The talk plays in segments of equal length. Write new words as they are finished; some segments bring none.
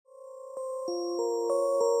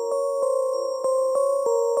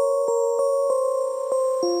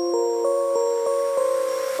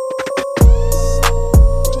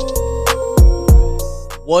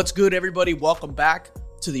What's good, everybody? Welcome back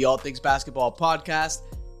to the All Things Basketball Podcast.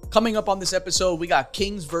 Coming up on this episode, we got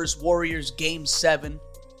Kings vs. Warriors Game 7,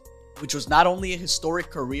 which was not only a historic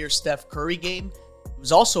career Steph Curry game, it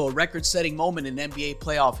was also a record-setting moment in NBA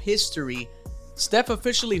playoff history. Steph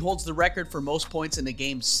officially holds the record for most points in a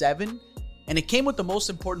Game 7, and it came with the most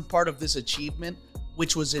important part of this achievement,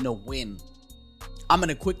 which was in a win. I'm going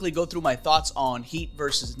to quickly go through my thoughts on Heat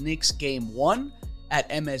vs. Knicks Game 1 at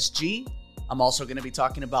MSG. I'm also going to be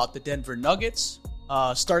talking about the Denver Nuggets.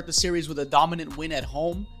 Start the series with a dominant win at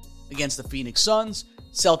home against the Phoenix Suns.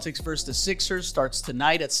 Celtics versus the Sixers starts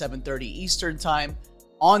tonight at 7:30 Eastern Time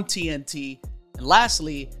on TNT. And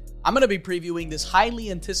lastly, I'm going to be previewing this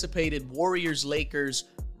highly anticipated Warriors-Lakers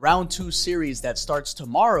Round 2 series that starts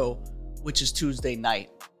tomorrow, which is Tuesday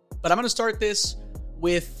night. But I'm going to start this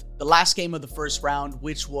with the last game of the first round,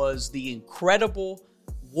 which was the incredible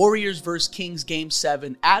Warriors vs. Kings Game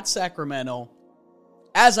 7 at Sacramento.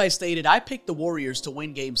 As I stated, I picked the Warriors to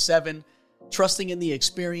win Game 7, trusting in the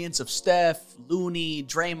experience of Steph, Looney,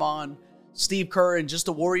 Draymond, Steve Kerr, and just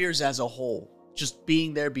the Warriors as a whole, just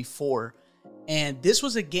being there before. And this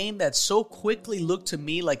was a game that so quickly looked to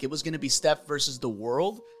me like it was going to be Steph versus the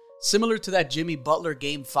world, similar to that Jimmy Butler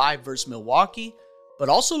Game 5 versus Milwaukee, but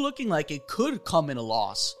also looking like it could come in a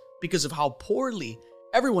loss because of how poorly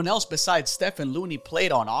everyone else besides Steph and Looney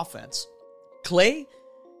played on offense. Klay,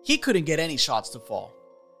 he couldn't get any shots to fall.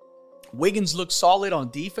 Wiggins looked solid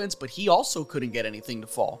on defense, but he also couldn't get anything to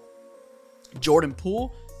fall. Jordan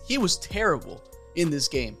Poole, he was terrible in this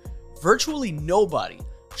game. Virtually nobody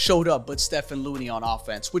showed up but Steph and Looney on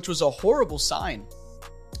offense, which was a horrible sign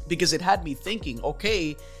because it had me thinking,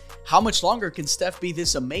 okay, how much longer can Steph be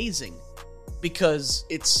this amazing? Because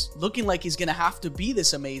it's looking like he's going to have to be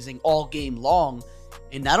this amazing all game long.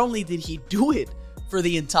 And not only did he do it for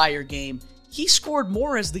the entire game, he scored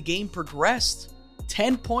more as the game progressed.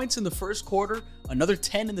 10 points in the first quarter, another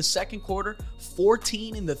 10 in the second quarter,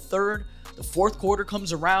 14 in the third. The fourth quarter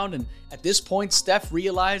comes around, and at this point, Steph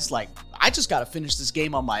realized, I just got to finish this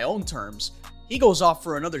game on my own terms. He goes off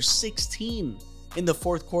for another 16 in the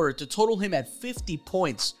fourth quarter to total him at 50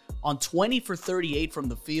 points on 20 for 38 from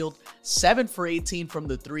the field, 7 for 18 from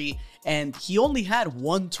the three, and he only had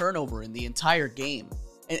one turnover in the entire game.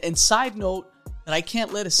 And side note that I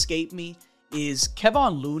can't let escape me is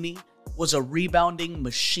Kevon Looney was a rebounding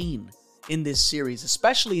machine in this series,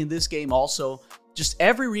 especially in this game also. Just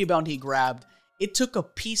every rebound he grabbed, it took a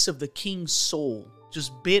piece of the Kings' soul,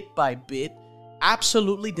 just bit by bit.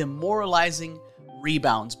 Absolutely demoralizing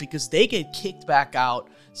rebounds because they get kicked back out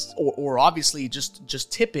or obviously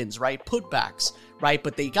just tip-ins, right? Putbacks, right?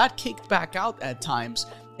 But they got kicked back out at times,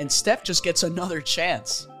 and Steph just gets another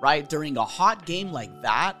chance, right? During a hot game like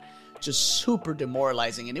that, just super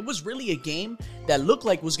demoralizing. And it was really a game that looked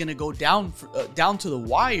like was going to go down to the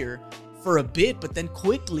wire for a bit, but then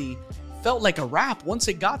quickly felt like a wrap. Once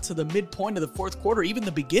it got to the midpoint of the fourth quarter, even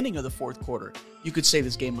the beginning of the fourth quarter, you could say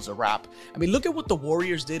this game was a wrap. I mean, look at what the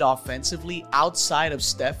Warriors did offensively outside of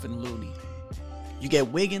Steph and Looney. You get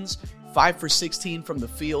Wiggins, 5 for 16 from the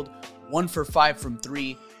field, 1 for 5 from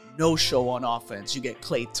 3, no show on offense. You get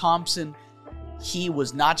Klay Thompson. He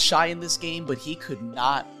was not shy in this game, but he could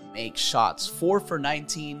not make shots. 4 for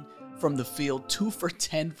 19 from the field, 2 for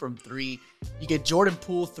 10 from 3. You get Jordan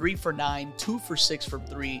Poole, 3 for 9, 2 for 6 from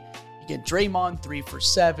 3. You get Draymond, 3 for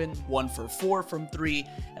 7, 1 for 4 from 3.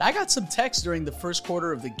 And I got some texts during the first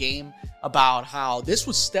quarter of the game about how this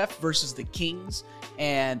was Steph versus the Kings.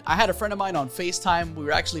 And I had a friend of mine on FaceTime. We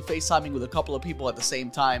were actually FaceTiming with a couple of people at the same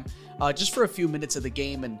time, just for a few minutes of the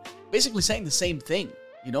game, and basically saying the same thing,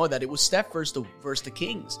 that it was Steph versus the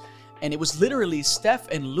Kings. And it was literally Steph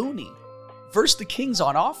and Looney versus the Kings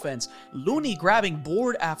on offense. Looney grabbing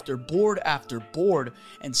board after board after board,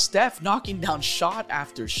 and Steph knocking down shot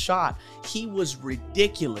after shot. He was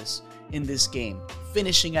ridiculous in this game,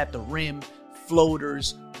 finishing at the rim,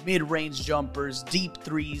 floaters, mid-range jumpers, deep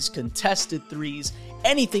threes, contested threes,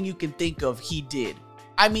 anything you can think of, he did.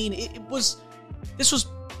 I mean, this was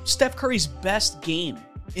Steph Curry's best game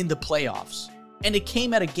in the playoffs, and it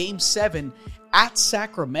came at a Game 7 at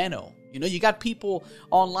Sacramento. You got people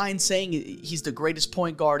online saying he's the greatest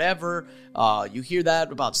point guard ever. You hear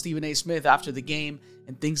that about Stephen A. Smith after the game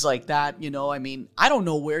and things like that. I mean, I don't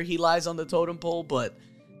know where he lies on the totem pole, but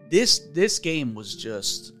this game was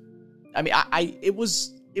just, I mean, it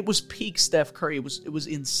was peak Steph Curry. It was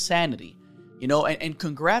insanity, and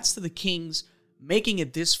congrats to the Kings making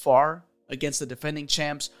it this far against the defending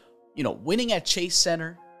champs, winning at Chase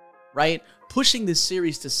Center, right? Pushing this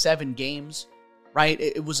series to 7 games, right?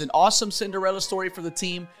 It was an awesome Cinderella story for the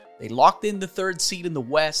team. They locked in the 3rd seed in the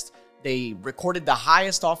West. They recorded the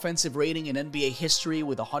highest offensive rating in NBA history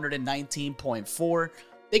with 119.4.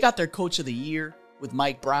 They got their coach of the year with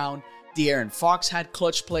Mike Brown. De'Aaron Fox had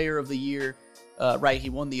clutch player of the year, right? He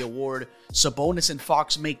won the award. Sabonis and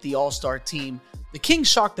Fox make the all-star team. The Kings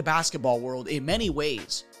shocked the basketball world in many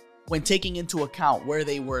ways when taking into account where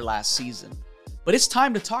they were last season. But it's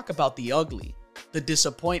time to talk about the ugly, the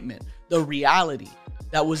disappointment, the reality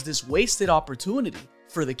that was this wasted opportunity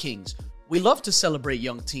for the Kings. We love to celebrate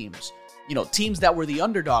young teams. Teams that were the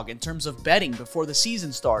underdog in terms of betting before the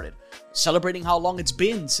season started. Celebrating how long it's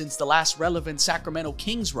been since the last relevant Sacramento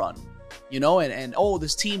Kings run.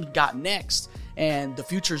 This team got next and the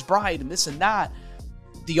future's bright and this and that.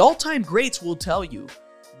 The all-time greats will tell you,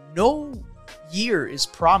 no year is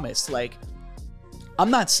promised. Like,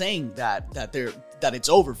 I'm not saying that it's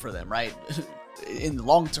over for them, right? In the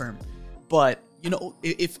long term. But,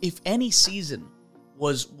 if any season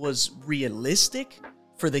was realistic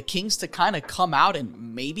for the Kings to kind of come out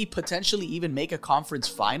and maybe potentially even make a conference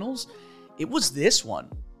finals, it was this one.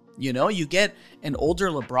 You get an older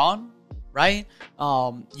LeBron, right?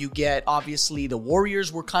 You get, obviously, the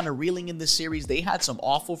Warriors were kind of reeling in this series. They had some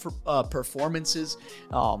awful performances.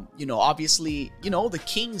 Obviously, the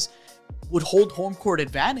Kings would hold home court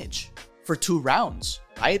advantage for 2 rounds,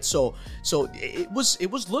 right? So it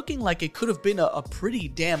was looking like it could have been a pretty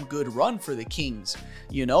damn good run for the Kings,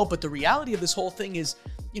 but the reality of this whole thing is,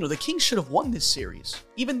 the Kings should have won this series.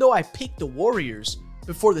 Even though I picked the Warriors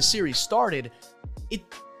before the series started,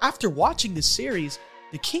 after watching this series,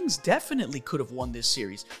 the Kings definitely could have won this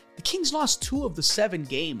series. The Kings lost 2 of the 7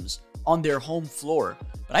 games on their home floor,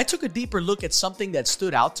 but I took a deeper look at something that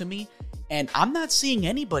stood out to me, and I'm not seeing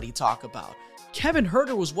anybody talk about. Kevin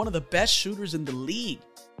Huerter was one of the best shooters in the league.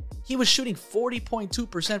 He was shooting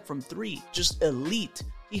 40.2% from 3, just elite.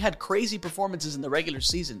 He had crazy performances in the regular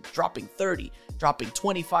season, dropping 30, dropping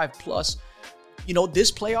 25 plus.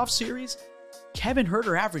 This playoff series, Kevin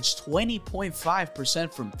Huerter averaged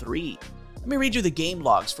 20.5% from 3. Let me read you the game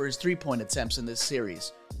logs for his 3-point attempts in this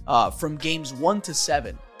series. From games 1 to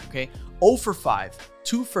 7, okay? 0 for 5,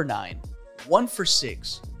 2 for 9, 1 for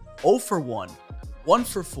 6, 0 for 1, 1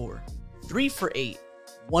 for 4, 3 for 8,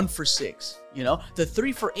 1 for 6. The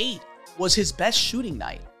 3 for 8 was his best shooting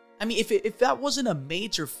night. I mean, if that wasn't a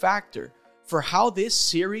major factor for how this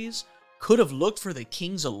series could have looked for the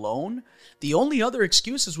Kings alone, the only other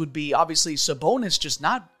excuses would be, obviously, Sabonis just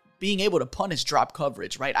not being able to punish drop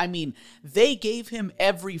coverage, right? I mean, they gave him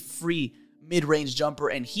every free mid-range jumper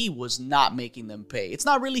and he was not making them pay. It's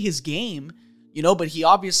not really his game, but he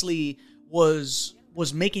obviously was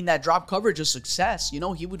making that drop coverage a success.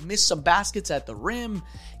 He would miss some baskets at the rim.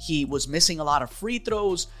 He was missing a lot of free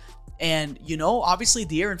throws. And, obviously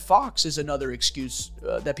De'Aaron Fox is another excuse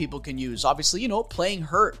that people can use. Obviously, playing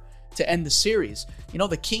hurt to end the series.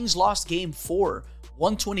 The Kings lost game 4,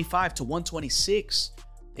 125 to 126.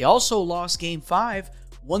 They also lost game 5,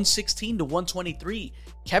 116 to 123.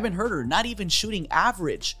 Kevin Huerter not even shooting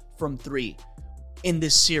average from 3 in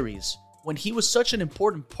this series, when he was such an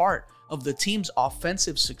important part of the team's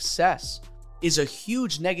offensive success, is a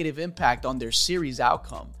huge negative impact on their series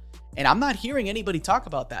outcome. And I'm not hearing anybody talk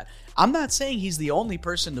about that. I'm not saying he's the only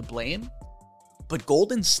person to blame, but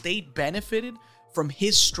Golden State benefited from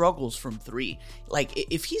his struggles from 3. Like,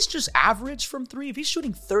 if he's just average from 3, if he's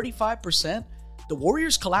shooting 35%, the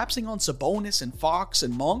Warriors collapsing on Sabonis and Fox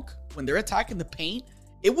and Monk when they're attacking the paint,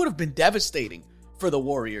 it would have been devastating for the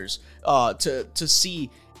Warriors to see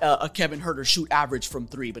a Kevin Huerter shoot average from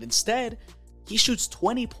 3. But instead, he shoots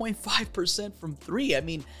 20.5% from 3. I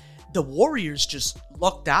mean, the Warriors just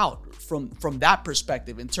lucked out from that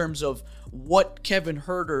perspective in terms of what Kevin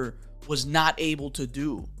Huerter was not able to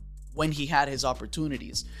do when he had his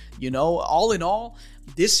opportunities. All in all,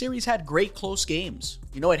 this series had great close games.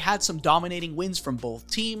 It had some dominating wins from both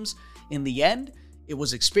teams. In the end, it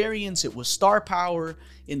was experience, it was star power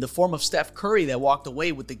in the form of Steph Curry that walked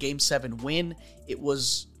away with the Game 7 win. It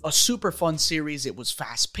was a super fun series. It was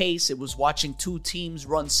fast-paced. It was watching 2 teams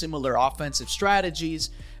run similar offensive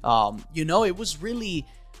strategies. It was really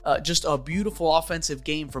just a beautiful offensive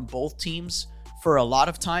game from both teams for a lot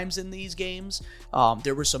of times in these games.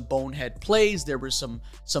 There were some bonehead plays. There were some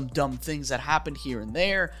dumb things that happened here and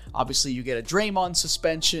there. Obviously, you get a Draymond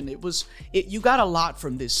suspension. You got a lot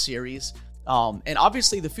from this series. And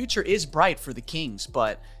obviously, the future is bright for the Kings.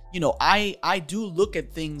 But, I do look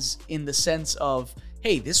at things in the sense of,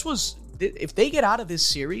 hey, if they get out of this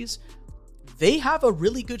series, they have a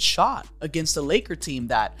really good shot against a Laker team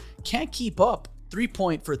that can't keep up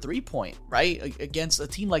 3-point for 3-point, right? Against a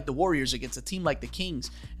team like the Warriors, against a team like the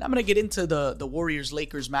Kings. And I'm going to get into the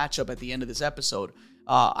Warriors-Lakers matchup at the end of this episode.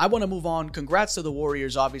 I want to move on. Congrats to the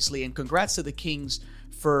Warriors, obviously, and congrats to the Kings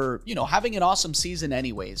for, having an awesome season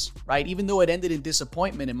anyways, right? Even though it ended in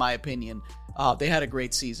disappointment, in my opinion, they had a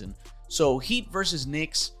great season. So Heat versus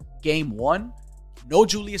Knicks, game 1, no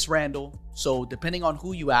Julius Randle. So depending on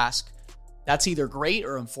who you ask, that's either great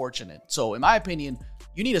or unfortunate. So in my opinion,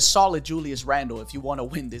 you need a solid Julius Randle if you want to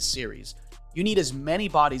win this series. You need as many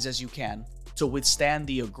bodies as you can to withstand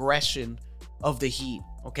the aggression of the Heat.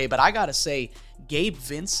 Okay, but I gotta say, Gabe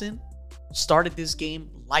Vincent started this game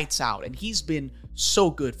lights out, and he's been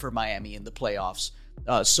so good for Miami in the playoffs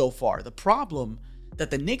so far. The problem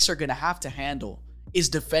that the Knicks are gonna have to handle is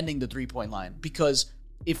defending the 3-point line, because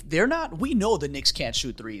if they're not, we know the Knicks can't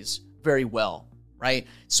shoot threes very well, right?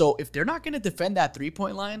 So if they're not gonna defend that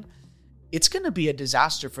 3-point line, it's going to be a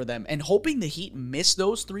disaster for them. And hoping the Heat miss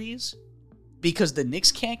those threes because the Knicks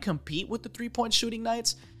can't compete with the 3-point shooting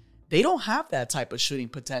nights, they don't have that type of shooting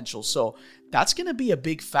potential. So that's going to be a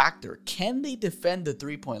big factor. Can they defend the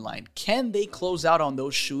 3-point line? Can they close out on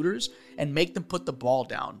those shooters and make them put the ball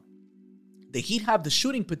down? The Heat have the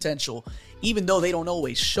shooting potential, even though they don't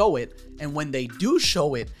always show it. And when they do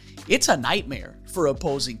show it, it's a nightmare for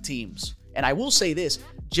opposing teams. And I will say this,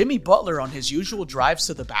 Jimmy Butler on his usual drives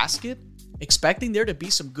to the basket, expecting there to be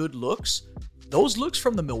some good looks, those looks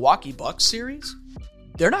from the Milwaukee Bucks series,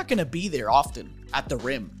 they're not going to be there often at the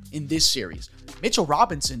rim in this series. Mitchell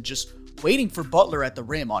Robinson just waiting for Butler at the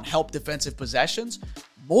rim on help defensive possessions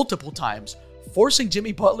multiple times, forcing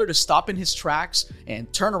Jimmy Butler to stop in his tracks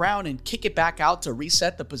and turn around and kick it back out to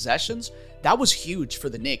reset the possessions. That was huge for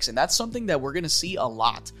the Knicks, and that's something that we're going to see a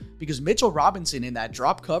lot because Mitchell Robinson in that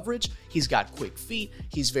drop coverage, he's got quick feet,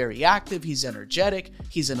 he's very active, he's energetic,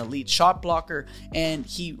 he's an elite shot blocker, and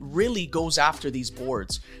he really goes after these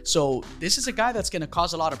boards. So this is a guy that's going to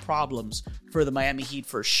cause a lot of problems for the Miami Heat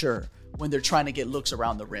for sure when they're trying to get looks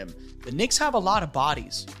around the rim. The Knicks have a lot of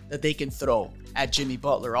bodies that they can throw at Jimmy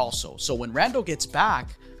Butler also. So when Randle gets back,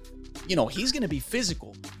 he's going to be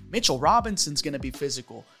physical. Mitchell Robinson's going to be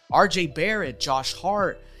physical. RJ Barrett, Josh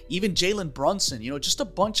Hart, even Jalen Brunson, just a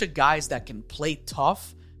bunch of guys that can play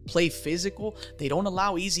tough, play physical. They don't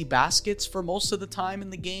allow easy baskets for most of the time in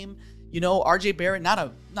the game. RJ Barrett, not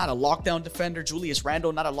a lockdown defender. Julius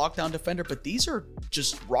Randle, not a lockdown defender, but these are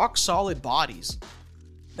just rock solid bodies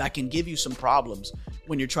that can give you some problems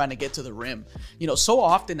when you're trying to get to the rim. So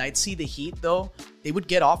often I'd see the Heat, though, they would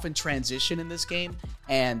get off in transition in this game,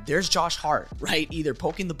 and there's Josh Hart, right? Either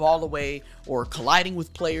poking the ball away or colliding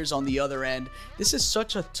with players on the other end. This is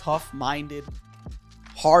such a tough-minded,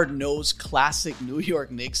 hard-nosed, classic New York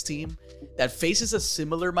Knicks team that faces a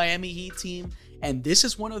similar Miami Heat team, and this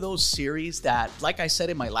is one of those series that, like I said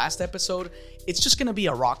in my last episode, it's just going to be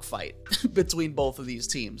a rock fight between both of these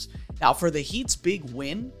teams. Now, for the Heat's big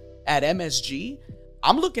win at MSG,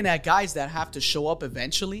 I'm looking at guys that have to show up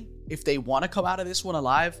eventually if they want to come out of this one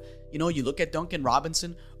alive. You look at Duncan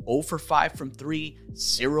Robinson, 0 for 5 from 3,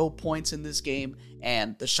 0 points in this game.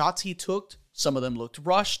 And the shots he took, some of them looked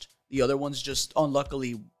rushed. The other ones just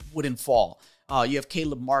unluckily wouldn't fall. You have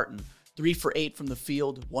Caleb Martin, 3 for 8 from the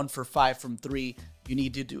field, 1 for 5 from 3.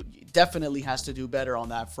 Definitely has to do better on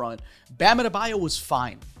that front. Bam Adebayo was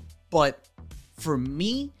fine. But for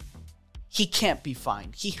me, he can't be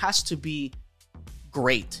fine. He has to be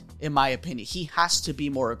great, in my opinion. He has to be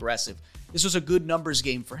more aggressive. This was a good numbers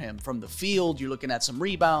game for him. From the field, you're looking at some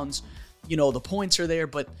rebounds. The points are there,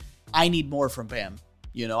 but I need more from Bam.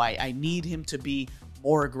 I need him to be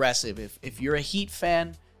more aggressive. If you're a Heat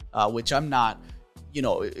fan, which I'm not,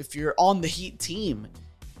 if you're on the Heat team,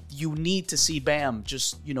 you need to see Bam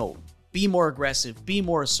just, be more aggressive, be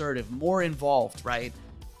more assertive, more involved, right?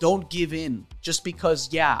 Don't give in just because,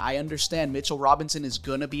 I understand Mitchell Robinson is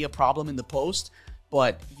going to be a problem in the post,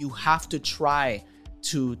 but you have to try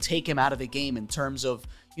to take him out of the game in terms of,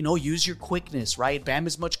 use your quickness, right? Bam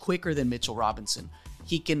is much quicker than Mitchell Robinson.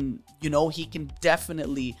 He can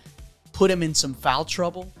definitely put him in some foul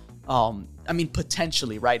trouble.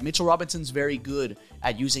 Potentially, right? Mitchell Robinson's very good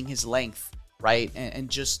at using his length, right? And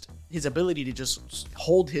just his ability to just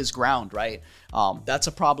hold his ground, right? That's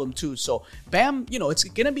a problem too. So Bam, it's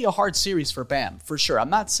going to be a hard series for Bam, for sure. I'm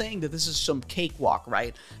not saying that this is some cakewalk,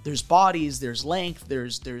 right? There's bodies, there's length,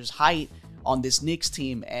 there's height on this Knicks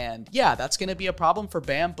team. And that's going to be a problem for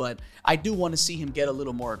Bam, but I do want to see him get a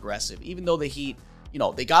little more aggressive. Even though the Heat,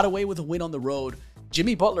 they got away with a win on the road.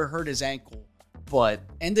 Jimmy Butler hurt his ankle, but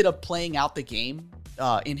ended up playing out the game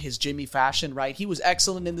in his Jimmy fashion, right? He was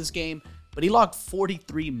excellent in this game, but he logged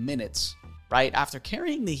 43 minutes, right? After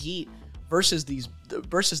carrying the Heat versus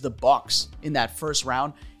the Bucks in that first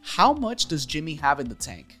round, how much does Jimmy have in the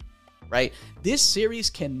tank, right? This series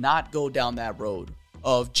cannot go down that road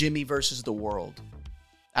of Jimmy versus the world.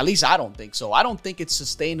 At least I don't think so. I don't think it's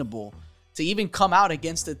sustainable to even come out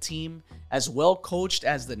against a team as well coached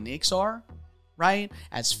as the Knicks are, right?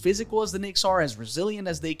 As physical as the Knicks are, as resilient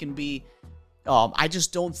as they can be. I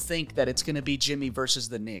just don't think that it's going to be Jimmy versus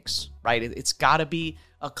the Knicks, right? It's got to be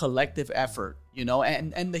a collective effort,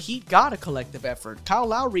 and the Heat got a collective effort. Kyle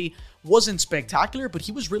Lowry wasn't spectacular, but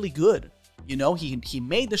he was really good. He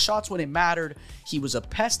made the shots when it mattered. He was a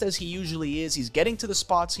pest as he usually is. He's getting to the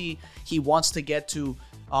spots he wants to get to.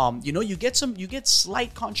 You get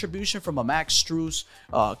slight contribution from a Max Strus.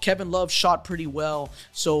 Kevin Love shot pretty well.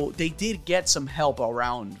 So they did get some help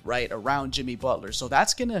around Jimmy Butler. So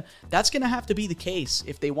that's gonna have to be the case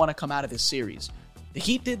if they want to come out of this series. The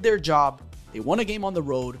Heat did their job. They won a game on the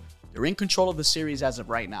road. They're in control of the series as of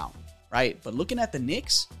right now, right? But looking at the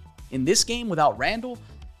Knicks in this game without Randle,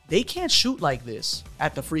 they can't shoot like this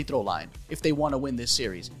at the free throw line if they want to win this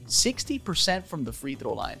series. 60% from the free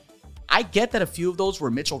throw line. I get that a few of those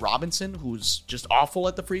were Mitchell Robinson, who's just awful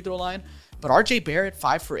at the free throw line, but RJ Barrett,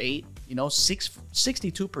 5 for 8,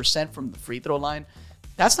 62% from the free throw line.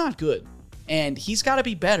 That's not good. And he's got to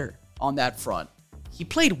be better on that front. He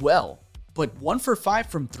played well, but 1 for 5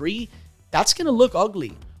 from 3, that's going to look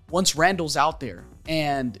ugly once Randle's out there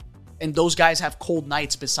and those guys have cold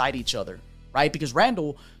nights beside each other, right? Because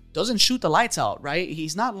Randle doesn't shoot the lights out, right?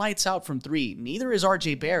 He's not lights out from 3. Neither is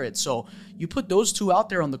RJ Barrett. So you put those two out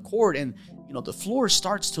there on the court and, the floor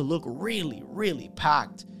starts to look really, really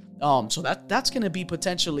packed. So that's going to be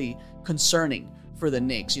potentially concerning for the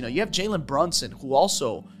Knicks. You have Jalen Brunson, who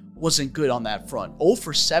also wasn't good on that front. 0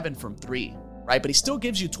 for 7 from 3, right? But he still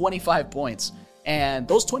gives you 25 points. And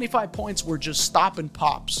those 25 points were just stop and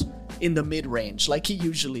pops in the mid-range like he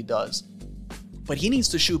usually does. But he needs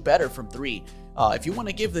to shoot better from 3. If you want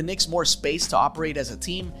to give the Knicks more space to operate as a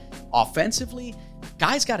team offensively,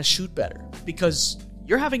 guys got to shoot better because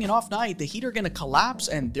you're having an off night. The Heat are going to collapse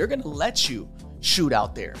and they're going to let you shoot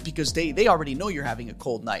out there because they already know you're having a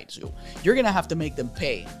cold night. So you're going to have to make them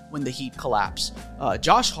pay when the Heat collapse.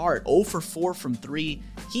 Josh Hart, 0 for 4 from 3.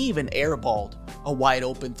 He even airballed a wide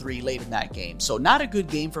open 3 late in that game. So not a good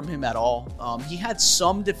game from him at all. He had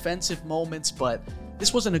some defensive moments, but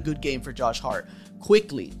this wasn't a good game for Josh Hart.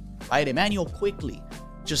 Quickly, right? Emmanuel Quickly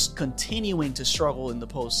just continuing to struggle in the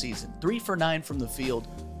postseason. 3 for 9 from the field,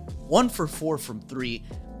 1 for 4 from 3.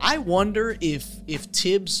 I wonder if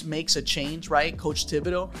Tibbs makes a change, right? Coach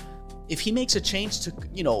Thibodeau, if he makes a change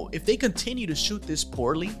to, if they continue to shoot this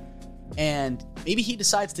poorly and maybe he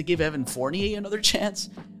decides to give Evan Fournier another chance.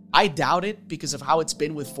 I doubt it because of how it's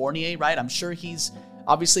been with Fournier, right? I'm sure he's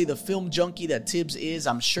obviously the film junkie that Tibbs is.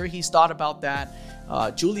 I'm sure he's thought about that.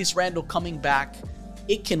 Julius Randle coming back,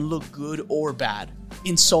 it can look good or bad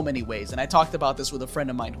in so many ways. And I talked about this with a friend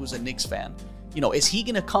of mine who's a Knicks fan. Is he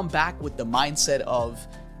going to come back with the mindset of,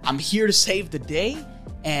 I'm here to save the day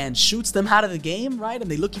and shoots them out of the game, right? And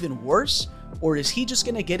they look even worse? Or is he just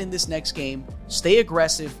going to get in this next game, stay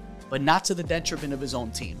aggressive, but not to the detriment of his own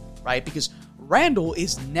team, right? Because Randle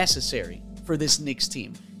is necessary for this Knicks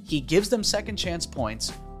team. He gives them second chance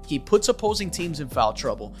points. He puts opposing teams in foul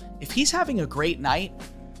trouble. If he's having a great night,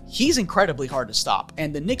 he's incredibly hard to stop.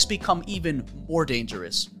 And the Knicks become even more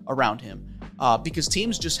dangerous around him because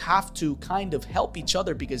teams just have to kind of help each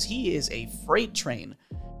other because he is a freight train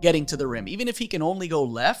getting to the rim. Even if he can only go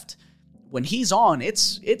left, when he's on,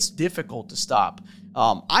 it's difficult to stop.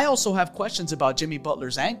 I also have questions about Jimmy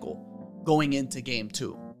Butler's ankle going into game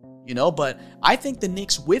 2, but I think the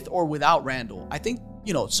Knicks, with or without Randle, I think,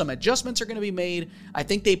 some adjustments are going to be made. I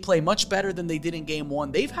think they play much better than they did in game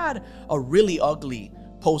 1. They've had a really ugly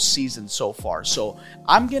postseason so far. So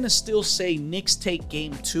I'm going to still say Knicks take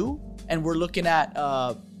game 2, and we're looking at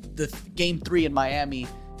the game 3 in Miami,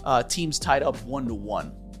 teams tied up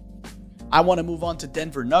 1-1. I want to move on to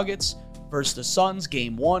Denver Nuggets versus the Suns,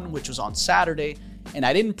 game 1, which was on Saturday. And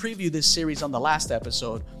I didn't preview this series on the last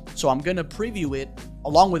episode, so I'm going to preview it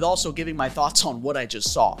along with also giving my thoughts on what I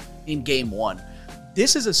just saw in game 1.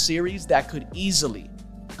 This is a series that could easily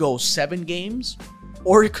go 7 games,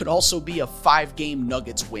 or it could also be a 5-game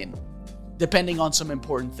Nuggets win, depending on some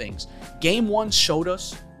important things. Game 1 showed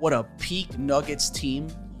us what a peak Nuggets team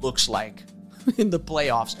looks like in the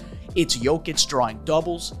playoffs. It's Jokic drawing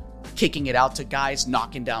doubles, kicking it out to guys,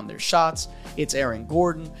 knocking down their shots. It's Aaron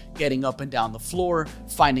Gordon getting up and down the floor,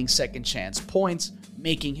 finding second chance points,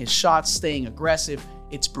 making his shots, staying aggressive.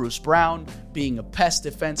 It's Bruce Brown being a pest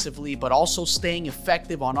defensively, but also staying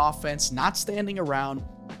effective on offense, not standing around.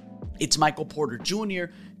 It's Michael Porter Jr.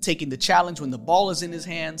 taking the challenge when the ball is in his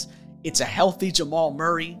hands. It's a healthy Jamal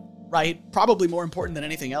Murray, right? Probably more important than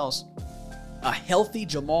anything else. A healthy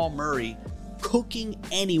Jamal Murray cooking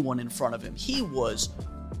anyone in front of him. He was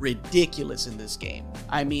ridiculous in this game.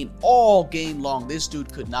 I mean, all game long, this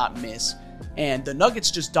dude could not miss. And the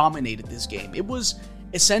Nuggets just dominated this game. It was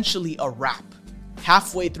essentially a wrap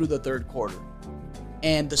halfway through the third quarter.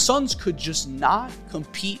 And the Suns could just not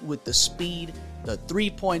compete with the speed, the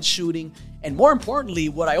three-point shooting, and more importantly,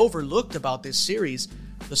 what I overlooked about this series,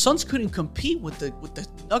 the Suns couldn't compete with the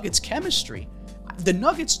Nuggets' chemistry. The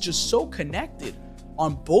Nuggets just so connected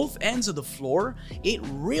on both ends of the floor, it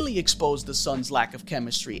really exposed the Suns' lack of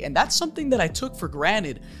chemistry. And that's something that I took for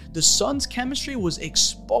granted. The Suns' chemistry was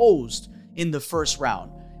exposed in the first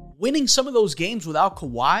round. Winning some of those games without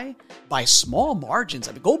Kawhi by small margins.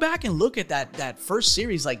 I mean, go back and look at that first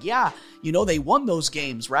series. Like, yeah, they won those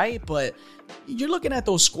games, right? But you're looking at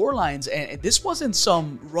those score lines, and this wasn't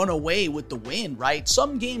some runaway with the win, right?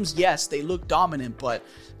 Some games, yes, they looked dominant, but,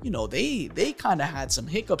 they kind of had some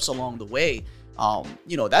hiccups along the way.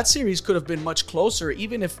 That series could have been much closer,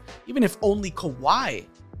 even if only Kawhi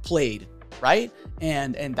played, right?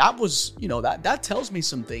 And that was, that tells me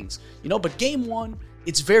some things, but game one,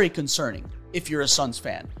 it's very concerning if you're a Suns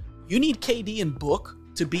fan. You need KD and Book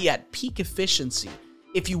to be at peak efficiency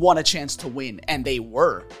if you want a chance to win, and they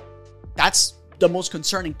were. That's the most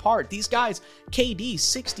concerning part. These guys, KD,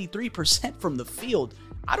 63% from the field.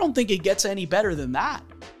 I don't think it gets any better than that.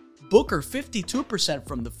 Booker, 52%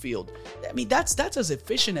 from the field. I mean, that's as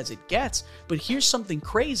efficient as it gets. But here's something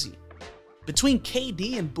crazy. Between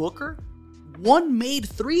KD and Booker, one made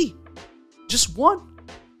three. Just one.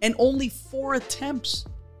 And only 4 attempts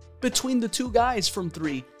between the two guys from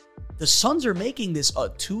three. The Suns are making this a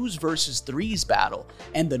 2s versus 3s battle.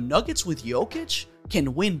 And the Nuggets with Jokic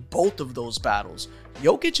can win both of those battles.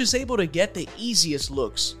 Jokic is able to get the easiest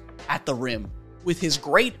looks at the rim with his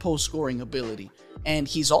great post-scoring ability. And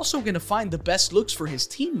he's also going to find the best looks for his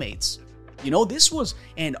teammates. This was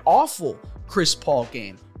an awful Chris Paul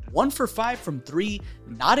game. 1 for 5 from 3,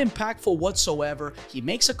 not impactful whatsoever. He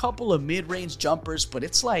makes a couple of mid-range jumpers, but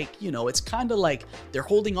it's like, it's kind of like they're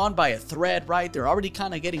holding on by a thread, right? They're already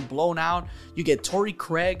kind of getting blown out. You get Torrey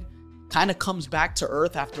Craig, kind of comes back to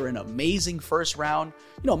earth after an amazing first round.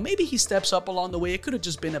 Maybe he steps up along the way. It could have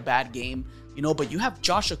just been a bad game, but you have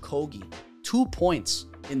Josh Okogie, 2 points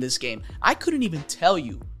in this game. I couldn't even tell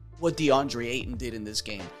you what DeAndre Ayton did in this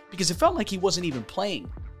game because it felt like he wasn't even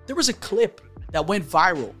playing. There was a clip that went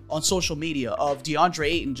viral on social media of DeAndre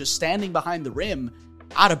Ayton just standing behind the rim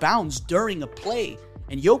out of bounds during a play.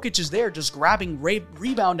 And Jokic is there just grabbing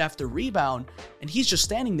rebound after rebound, and he's just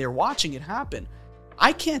standing there watching it happen.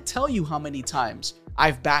 I can't tell you how many times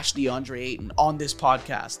I've bashed DeAndre Ayton on this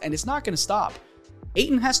podcast, and it's not going to stop.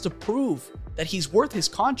 Ayton has to prove that he's worth his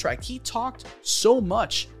contract. He talked so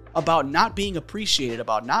much about not being appreciated,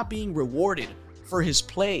 about not being rewarded for his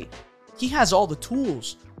play. He has all the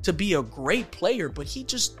tools to be a great player, but he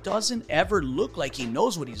just doesn't ever look like he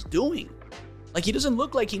knows what he's doing. Like, he doesn't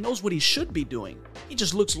look like he knows what he should be doing. He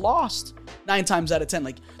just looks lost 9 times out of 10.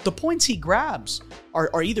 Like, the points he grabs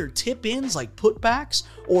are either tip-ins, like putbacks,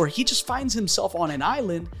 or he just finds himself on an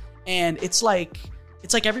island, and it's like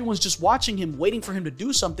everyone's just watching him, waiting for him to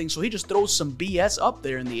do something, so he just throws some BS up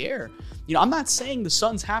there in the air. I'm not saying the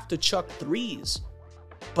Suns have to chuck threes,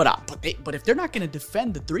 but if they're not going to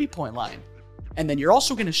defend the three-point line, and then you're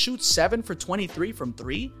also going to shoot 7 for 23 from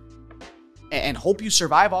 3 and hope you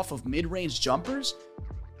survive off of mid-range jumpers,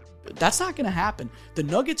 that's not going to happen. The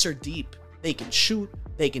Nuggets are deep. They can shoot,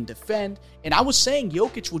 they can defend, and I was saying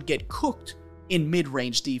Jokic would get cooked in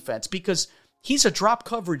mid-range defense because he's a drop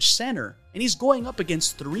coverage center, and he's going up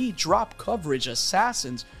against 3 drop coverage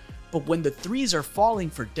assassins. But when the threes are falling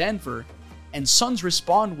for Denver and Suns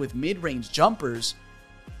respond with mid-range jumpers,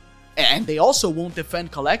 and they also won't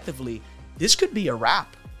defend collectively, this could be a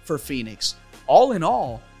wrap for Phoenix. All in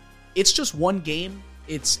all, it's just one game.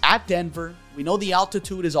 It's at Denver. We know the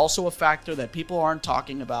altitude is also a factor that people aren't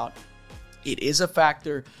talking about. It is a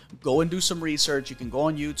factor. Go and do some research. You can go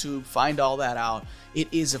on YouTube, find all that out. It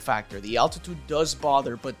is a factor. The altitude does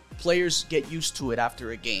bother, but players get used to it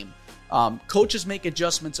after a game. Coaches make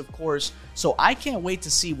adjustments, of course. So I can't wait to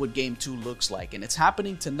see what Game 2 looks like. And it's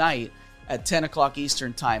happening tonight at 10 o'clock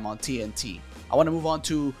Eastern Time on TNT. I want to move on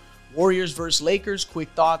to Warriors versus Lakers. Quick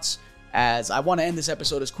thoughts, as I want to end this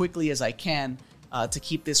episode as quickly as I can to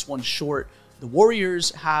keep this one short. The Warriors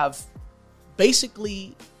have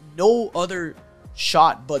basically no other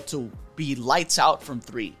shot but to be lights out from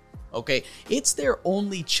 3. Okay, it's their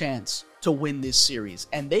only chance to win this series,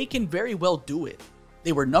 and they can very well do it.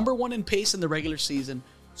 They were number 1 in pace in the regular season,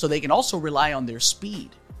 so they can also rely on their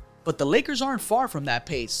speed. But the Lakers aren't far from that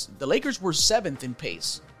pace. The Lakers were 7th in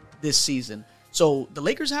pace this season. So the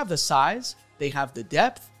Lakers have the size, they have the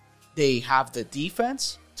depth, they have the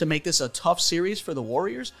defense to make this a tough series for the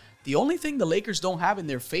Warriors. The only thing the Lakers don't have in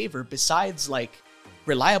their favor, besides like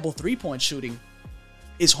reliable three-point shooting,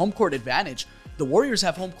 is home court advantage. The Warriors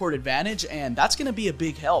have home court advantage, and that's going to be a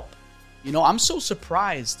big help. You know, I'm so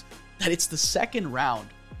surprised that it's the second round,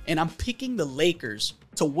 and I'm picking the Lakers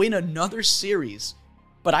to win another series.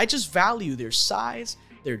 But I just value their size,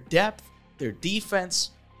 their depth, their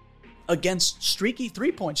defense against streaky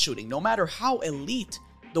three-point shooting, no matter how elite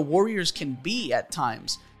the Warriors can be at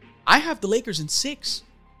times. I have the Lakers in 6,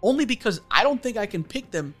 only because I don't think I can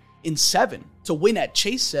pick them in 7 to win at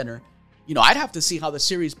Chase Center. You know, I'd have to see how the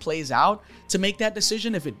series plays out to make that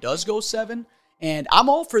decision if it does go 7. And I'm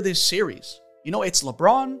all for this series. You know, it's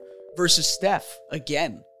LeBron versus Steph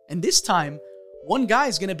again. And this time, one guy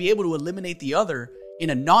is going to be able to eliminate the other in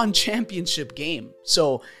a non-championship game.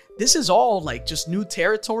 So this is all like just new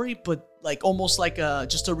territory, but like almost like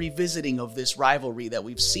just a revisiting of this rivalry that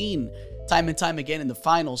we've seen time and time again in the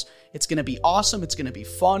finals. It's going to be awesome. It's going to be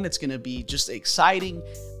fun. It's going to be just exciting.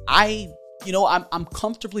 I'm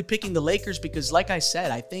comfortably picking the Lakers because, like I said,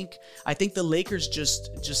 I think the Lakers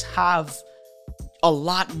just have a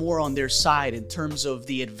lot more on their side in terms of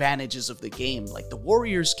the advantages of the game. Like, the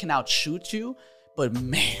Warriors can outshoot you, but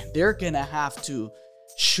man, they're gonna have to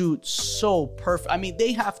shoot so perfect. I mean,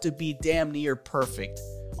 they have to be damn near perfect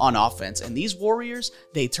on offense. And these Warriors,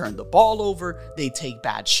 they turn the ball over, they take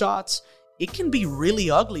bad shots. It can be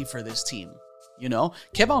really ugly for this team. You know,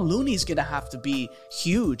 Kevon Looney's going to have to be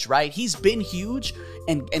huge, right? He's been huge,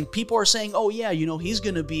 and people are saying, "Oh yeah, you know, he's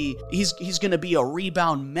going to be a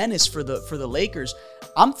rebound menace for the Lakers."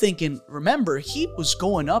 I'm thinking, remember, he was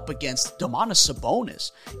going up against Domantas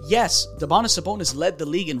Sabonis. Yes, Domantas Sabonis led the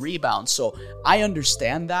league in rebounds, so I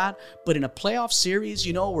understand that. But in a playoff series,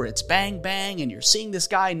 you know, where it's bang bang and you're seeing this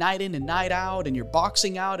guy night in and night out and you're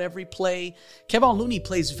boxing out every play, Kevon Looney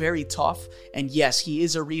plays very tough, and yes, he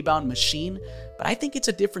is a rebound machine. But I think it's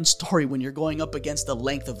a different story when you're going up against the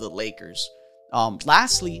length of the Lakers.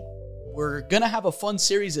 Lastly, we're going to have a fun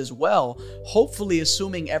series as well, hopefully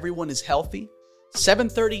assuming everyone is healthy.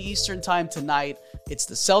 7:30 Eastern time tonight. It's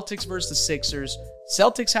the Celtics versus the Sixers.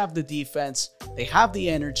 Celtics have the defense. They have the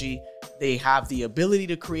energy. They have the ability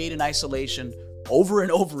to create an isolation over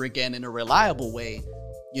and over again in a reliable way.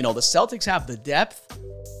 You know, the Celtics have the depth.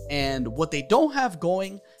 And what they don't have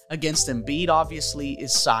going against Embiid, obviously,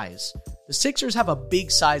 is size. The Sixers have a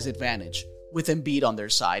big size advantage with Embiid on their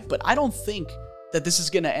side, but I don't think that this is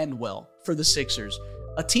going to end well for the Sixers.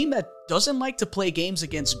 A team that doesn't like to play games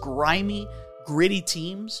against grimy, gritty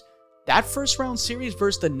teams. That first round series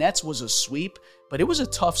versus the Nets was a sweep, but it was a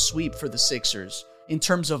tough sweep for the Sixers in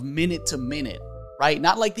terms of minute to minute, right?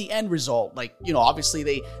 Not like the end result. Like, you know, obviously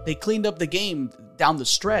they cleaned up the game down the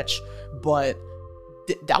stretch, but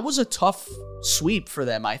that was a tough sweep for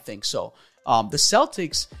them, I think so. The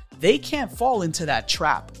Celtics, they can't fall into that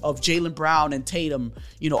trap of Jaylen Brown and Tatum,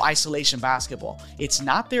 you know, isolation basketball. It's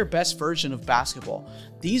not their best version of basketball.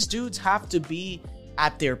 These dudes have to be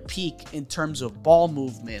at their peak in terms of ball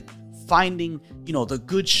movement, finding, you know, the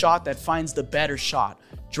good shot that finds the better shot,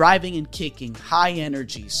 driving and kicking, high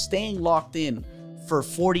energy, staying locked in for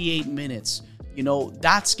 48 minutes. You know,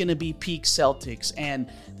 that's going to be peak Celtics. And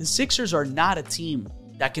the Sixers are not a team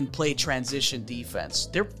that can play transition defense.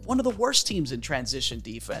 They're one of the worst teams in transition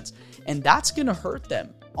defense. And that's going to hurt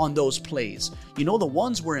them on those plays. You know, the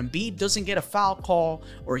ones where Embiid doesn't get a foul call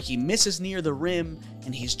or he misses near the rim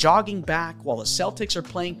and he's jogging back while the Celtics are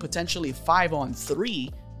playing potentially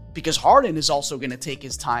 5-on-3 because Harden is also going to take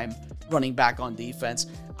his time running back on defense.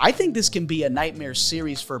 I think this can be a nightmare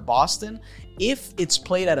series for Boston if it's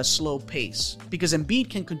played at a slow pace because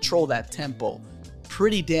Embiid can control that tempo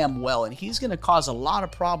pretty damn well, and he's going to cause a lot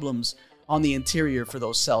of problems on the interior for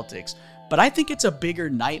those Celtics. But I think it's a bigger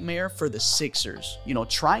nightmare for the Sixers, you know,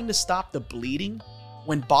 trying to stop the bleeding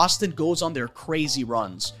when Boston goes on their crazy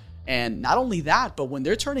runs. And not only that, but when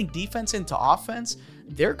they're turning defense into offense,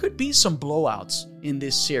 there could be some blowouts in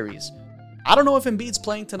this series. I don't know if Embiid's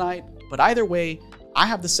playing tonight, but either way, I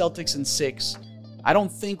have the Celtics in 6. I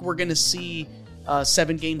don't think we're going to see a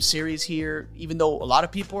 7-game series here, even though a lot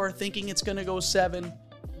of people are thinking it's going to go 7.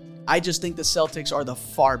 I just think the Celtics are the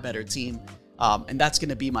far better team, and that's going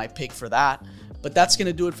to be my pick for that. But that's going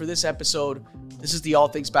to do it for this episode. This is the All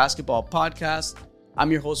Things Basketball Podcast.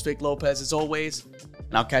 I'm your host, Vic Lopez, as always,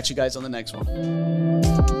 and I'll catch you guys on the next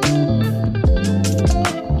one.